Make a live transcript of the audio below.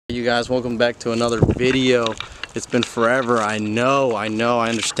You guys, welcome back to another video. It's been forever. I know, I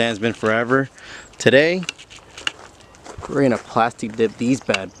understand it's been forever. Today, we're gonna plastic dip these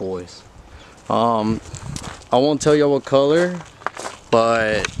bad boys. I won't tell y'all what color,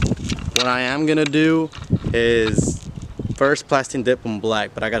 but what I am gonna do is first plastic dip them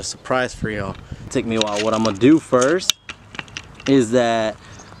black, but I got a surprise for y'all. Take me a while. What I'm gonna do first is that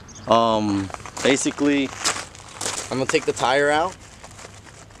basically I'm gonna take the tire out,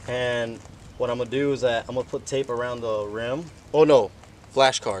 and what I'm gonna do is that I'm gonna put tape around the rim. Oh no,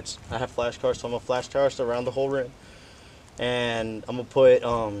 flashcards. I have flashcards, so I'm gonna flash cards around the whole rim, and I'm gonna put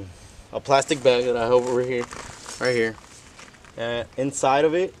a plastic bag that I have over here, right here, inside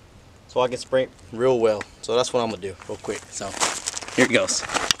of it, so I can spray it real well. So that's what I'm gonna do real quick. So here it goes.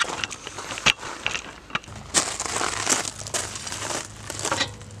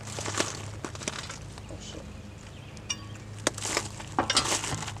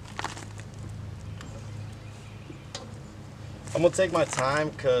 I'm gonna take my time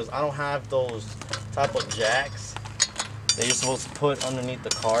because I don't have those type of jacks that you're supposed to put underneath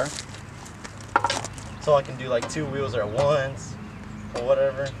the car, so I can do like 2 wheels at once or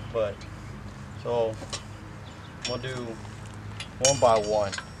whatever. But so I'm gonna do one by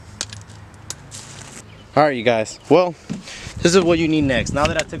one. Alright you guys, well, this is what you need next. Now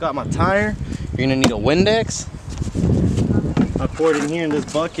that I took out my tire, you're gonna need a Windex. I poured in here in this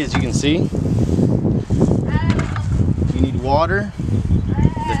bucket, as you can see. You need water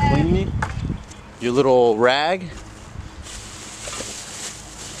to clean it, your little rag,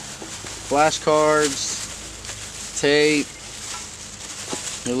 flashcards, tape,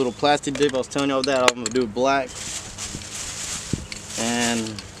 your little plastic dip. I was telling y'all that I'm gonna do it black, and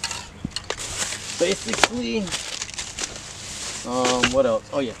basically, what else?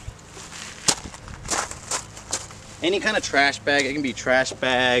 Oh yeah, any kind of trash bag. It can be trash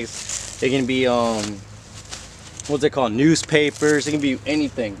bags. It can be what's it called? Newspapers. It can be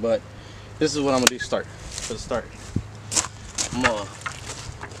anything. But this is what I'm gonna do. For the start.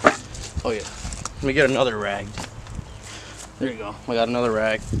 Oh yeah. Let me get another rag. There you go. I got another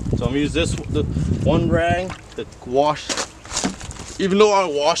rag. So I'm gonna use the one rag to wash. Even though I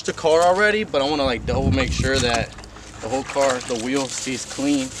washed the car already, but I want to like double make sure that the whole car, the wheel stays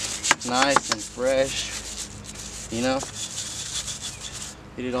clean, nice and fresh. You know,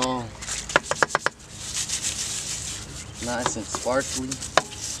 get it all nice and sparkly.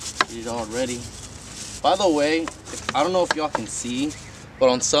 Get it all ready. By the way, I don't know if y'all can see, but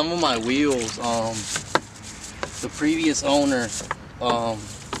on some of my wheels, the previous owner, I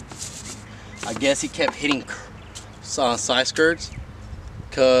guess he kept hitting side skirts,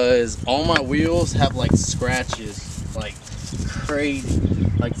 because all my wheels have like scratches, like crazy,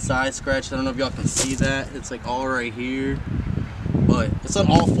 like side scratches. I don't know if y'all can see that. It's like all right here, but it's on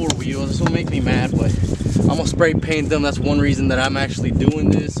all 4 wheels. This will make me mad, but I'm gonna spray paint them. That's one reason that I'm actually doing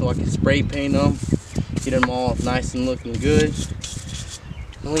this, so I can spray paint them, get them all nice and looking good.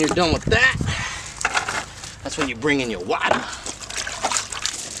 And when you're done with that, that's when you bring in your water.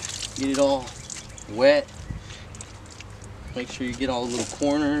 Get it all wet. Make sure you get all the little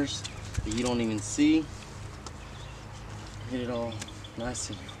corners that you don't even see. Get it all nice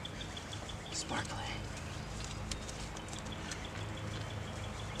and sparkly.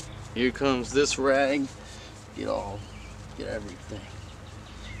 Here comes this rag. Get everything.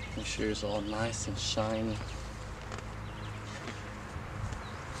 Make sure it's all nice and shiny.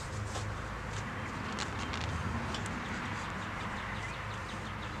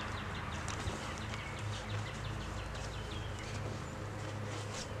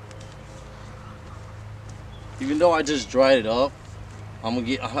 Even though I just dried it up, I'll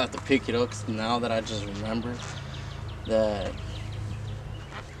have to pick it up, because now that I just remember that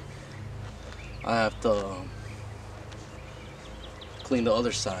I have to clean the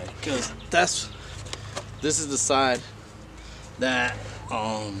other side, because this is the side that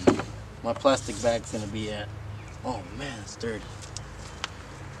my plastic bag's gonna be at. Oh man, it's dirty.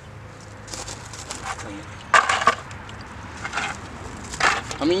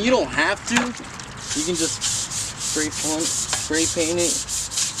 I mean, you don't have to. You can just spray paint it.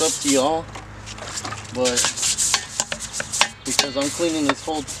 It's up to y'all. But because I'm cleaning this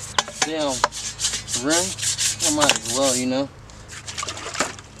whole damn rim, I might as well, you know.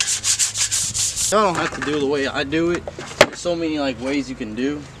 Y'all don't have to do the way I do it. There's so many like ways you can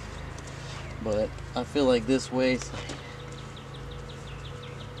do, but I feel like this way,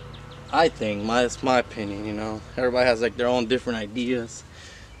 I think, it's my opinion, you know. Everybody has like their own different ideas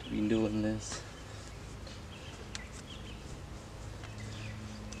to be doing this.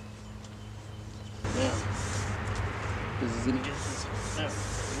 Yeah. This is gonna get this.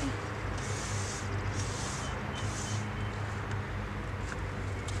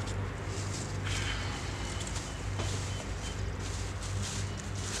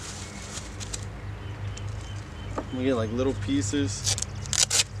 We get like little pieces.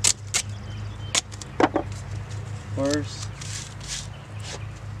 First.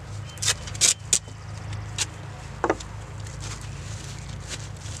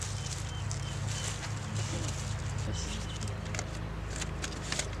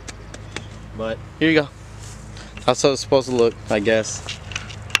 But here you go. That's how it's supposed to look, I guess.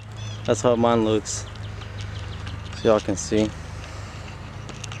 That's how mine looks. So y'all can see.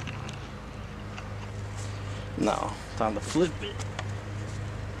 Now, time to flip it.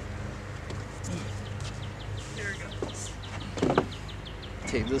 There it goes.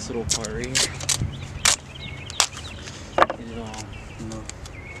 Take this little part right here. Get it all, you know,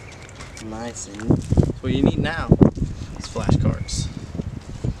 nice and neat. So what you need now is flashcards.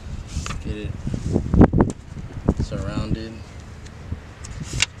 Get it surrounded.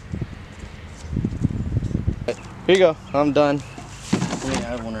 Here you go. I'm done. I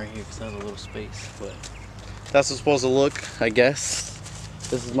have one right here because I have a little space, but that's what's supposed to look, I guess.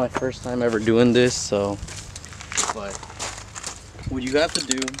 This is my first time ever doing this, so. But what you have to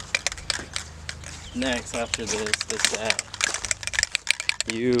do next after this is that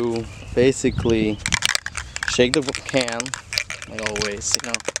you basically shake the can, like always, you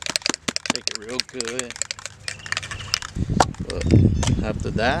know. Shake it real good. But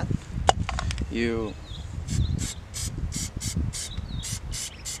after that,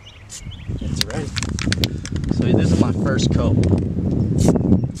 it's ready. So this is my first coat.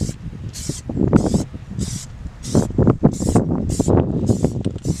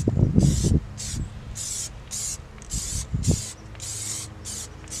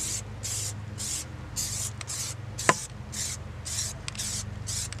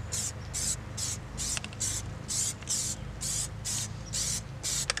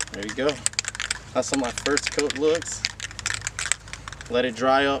 There you go. That's how my first coat looks. Let it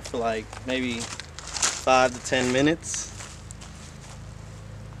dry up for like maybe 5 to 10 minutes.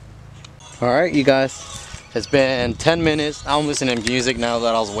 Alright you guys, it's been 10 minutes. I'm listening to music now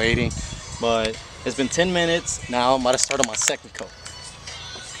that I was waiting, but it's been 10 minutes. Now I'm about to start on my second coat.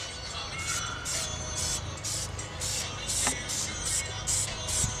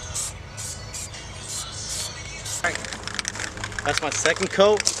 Alright, that's my second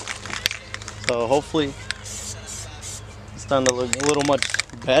coat. So hopefully it's starting to look a little much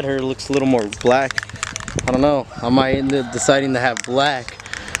better. It looks a little more black. I don't know. I might end up deciding to have black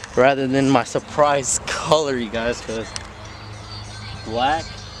rather than my surprise color, you guys, because black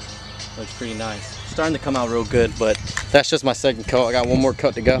looks pretty nice. It's starting to come out real good, but that's just my second coat. I got one more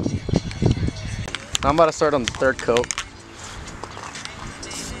coat to go. I'm about to start on the third coat.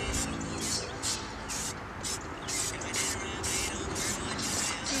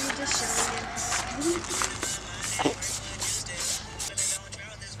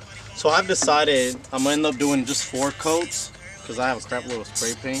 So I've decided I'm gonna end up doing just 4 coats because I have a crap load of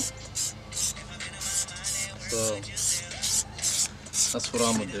spray paint. So that's what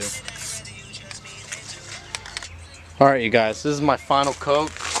I'm gonna do. Alright you guys, this is my final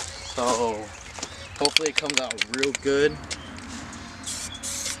coat. So hopefully it comes out real good.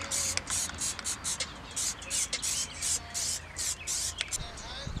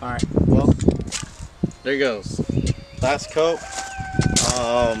 Alright, well, there goes. Last coat.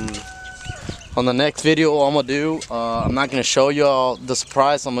 On the next video I'm gonna do, I'm not gonna show y'all the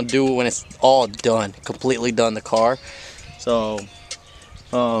surprise. I'm gonna do when it's all done, completely done, the car. So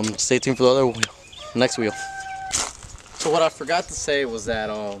stay tuned for the other wheel, next wheel. So what I forgot to say was that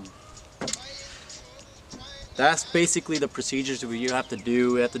that's basically the procedures that you have to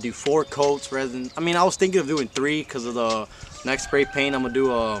do. You have to do 4 coats rather than, I mean, I was thinking of doing 3 because of the next spray paint. I'm gonna do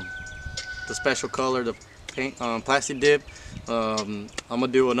the special color, the paint, plastic dip. I'm gonna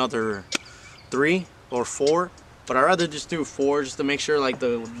do another 3 or 4, but I'd rather just do 4 just to make sure like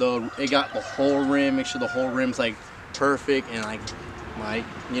it got the whole rim, make sure the whole rim's like perfect and like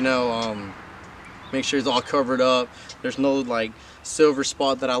you know, make sure it's all covered up. There's no like silver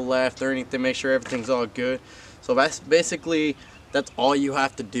spot that I left or anything. Make sure everything's all good. So that's basically, that's all you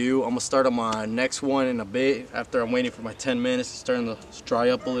have to do. I'm gonna start on my next one in a bit after I'm waiting for my 10 minutes. It's starting to dry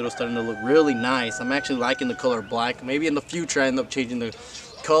up a little, starting to look really nice. I'm actually liking the color black. Maybe in the future I end up changing the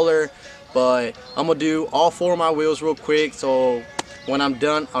color, but I'm gonna do all 4 of my wheels real quick. So when I'm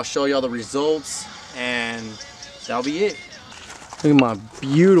done, I'll show y'all the results and that'll be it. Look at my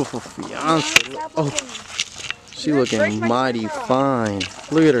beautiful fiance. Oh, she looking mighty fine.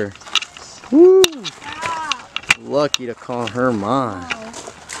 Look at her. Woo! Lucky to call her mine.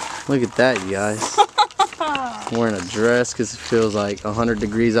 Look at that, you guys. Wearing a dress because it feels like 100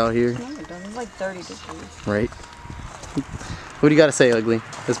 degrees out here. No, it doesn't. It's like 30 degrees. Right? What do you got to say, Ugly?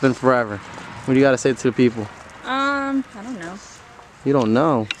 It's been forever. What do you got to say to the people? I don't know. You don't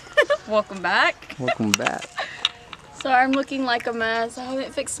know. Welcome back. Welcome back. Sorry, I'm looking like a mess. I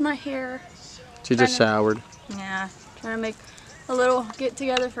haven't fixed my hair. She just showered. Yeah, trying to make a little get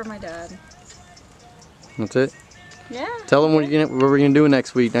together for my dad. That's it? Yeah. Tell them what we're gonna do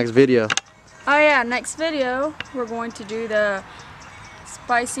next week, next video. Oh yeah, next video we're going to do the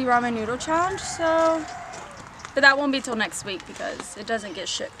spicy ramen noodle challenge. So, but that won't be till next week because it doesn't get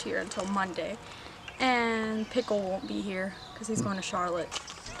shipped here until Monday. And Pickle won't be here because he's going to Charlotte.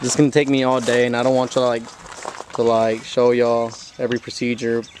 This is gonna take me all day, and I don't want to show y'all every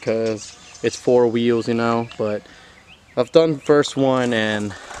procedure because it's 4 wheels, you know. But I've done the first one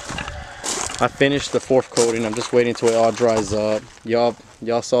and I finished the 4th coating. I'm just waiting till it all dries up. Y'all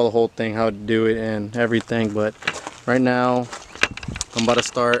saw the whole thing, how to do it and everything. But right now I'm about to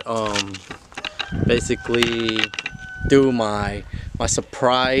start basically do my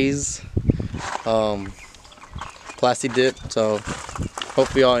surprise plasti dip. So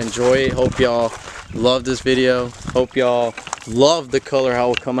hope y'all enjoy it. Hope y'all love this video. Hope y'all love the color how it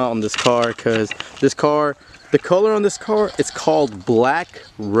will come out on this car, because this car, the color on this car, it's called Black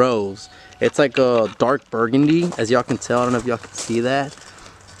Rose. It's like a dark burgundy, as y'all can tell. I don't know if y'all can see that.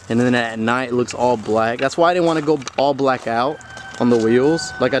 And then at night it looks all black. That's why I didn't want to go all black out on the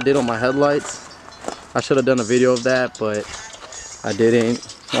wheels like I did on my headlights. I should have done a video of that, but I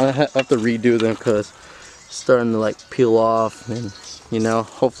didn't. I have to redo them because it's starting to like peel off, and you know,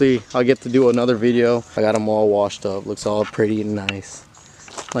 hopefully I'll get to do another video. I got them all washed up. Looks all pretty and nice.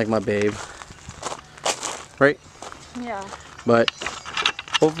 Like my babe. Right? Yeah. But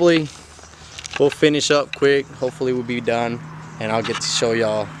hopefully we'll finish up quick. Hopefully we'll be done and I'll get to show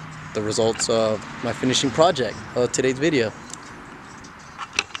y'all the results of my finishing project of today's video.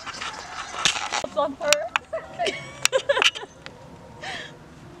 On her.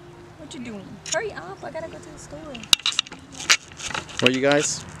 What you doing? Hurry up, I gotta go to the store. Well, you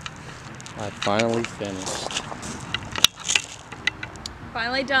guys, I finally finished.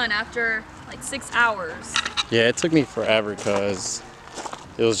 Finally done after like 6 hours. Yeah, it took me forever because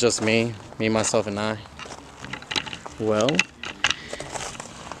it was just me, myself, and I. Well,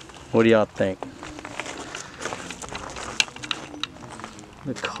 what do y'all think?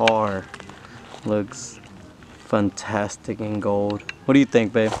 The car looks fantastic in gold. What do you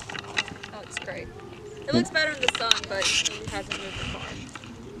think, babe? Oh, it's great. It looks better in the sun, but it hasn't moved the car.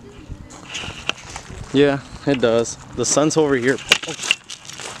 Yeah, it does. The sun's over here.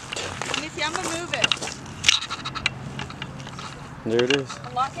 Let me see, I'm gonna move it. There it is.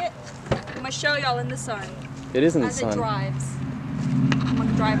 Unlock it. I'm gonna show y'all in the sun. It is in the as sun. it drives. I'm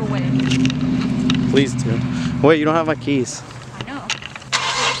gonna drive away. Please do. Wait, you don't have my keys. I know.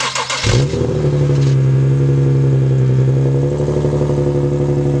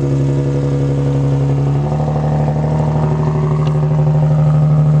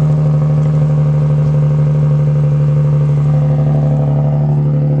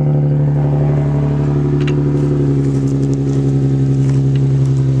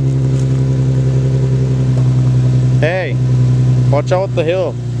 Hey, watch out with the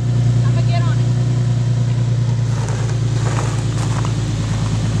hill. I'm gonna get on it.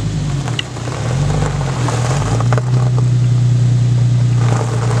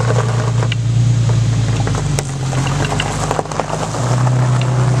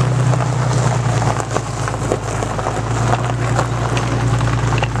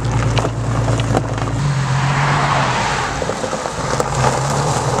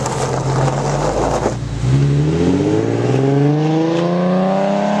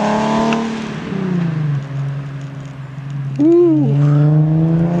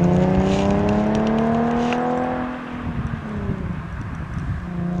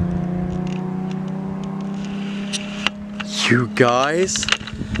 You guys,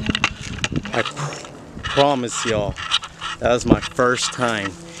 I promise y'all, that was my first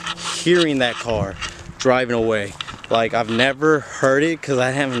time hearing that car driving away. Like, I've never heard it because I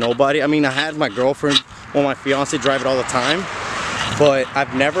have nobody. I mean, I had my girlfriend or my fiance drive it all the time, but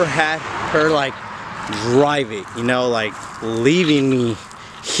I've never had her like drive it, you know, like leaving me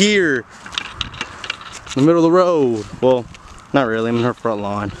here in the middle of the road. Well, not really, I'm in her front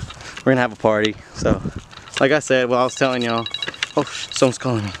lawn. We're gonna have a party, so like I said, well, I was telling y'all, oh, someone's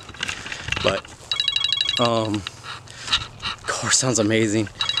calling me. But, car sounds amazing,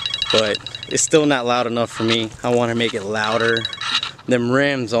 but it's still not loud enough for me. I want to make it louder. Them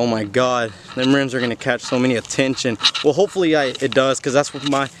rims, oh my God, them rims are gonna catch so many attention. Well, hopefully it does, because that's what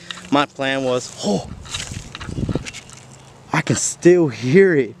my plan was. Oh, I can still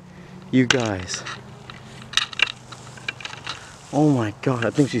hear it, you guys. Oh my God,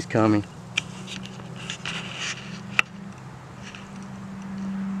 I think she's coming.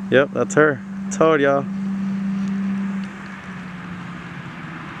 Yep, that's her. Told y'all.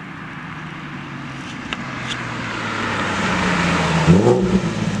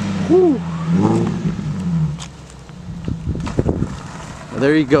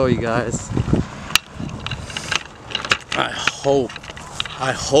 There you go, you guys.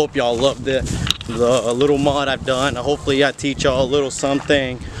 I hope y'all loved it. The little mod I've done. Hopefully I teach y'all a little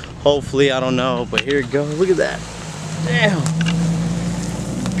something. Hopefully, I don't know, but here you go. Look at that. Damn.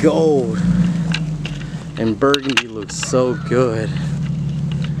 Gold. And burgundy looks so good.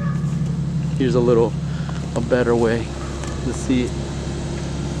 Here's a better way to see it.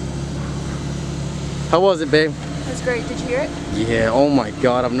 How was it, babe? That's great. Did you hear it? Yeah, oh my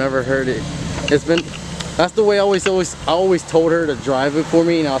God, I've never heard it. That's the way I always told her to drive it for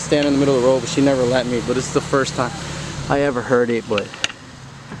me, and I'll stand in the middle of the road, but she never let me. But this is the first time I ever heard it, but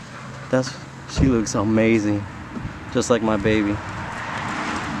she looks amazing. Just like my baby.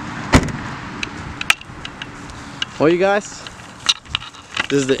 Well, you guys,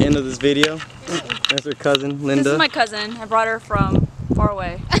 this is the end of this video. That's her cousin, Linda. This is my cousin. I brought her from far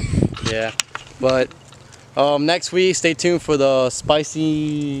away. Yeah, but next week, stay tuned for the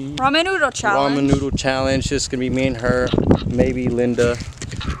spicy ramen noodle challenge. Ramen noodle challenge. It's gonna be me and her, maybe Linda,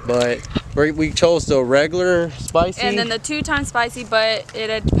 but we chose the regular spicy. And then the 2 times spicy, but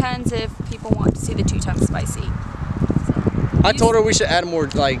it depends if people want to see the 2 times spicy. So, I told her we should add more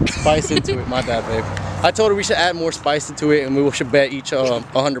like spice into it. My bad, babe. I told her we should add more spice into it, and we should bet each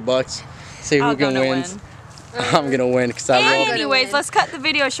 $100. See who can win. I'm gonna win because I love it. Anyways, let's cut the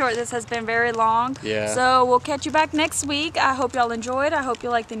video short. This has been very long. Yeah. So we'll catch you back next week. I hope y'all enjoyed. I hope you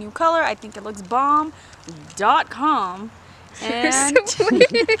like the new color. I think it looks bomb.com. And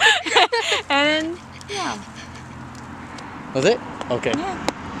and yeah. Was it? Okay. Yeah.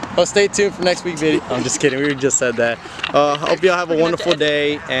 Well, stay tuned for next week's video. I'm just kidding. We just said that. Hope y'all have a wonderful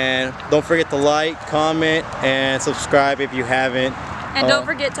day, and don't forget to like, comment, and subscribe if you haven't. And don't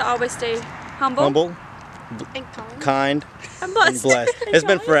forget to always stay humble. And Kind, and blessed. It's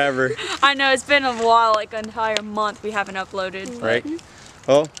been forever. I know, it's been a while, like an entire month we haven't uploaded. Right.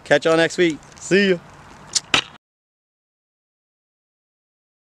 Well, catch y'all next week. See ya.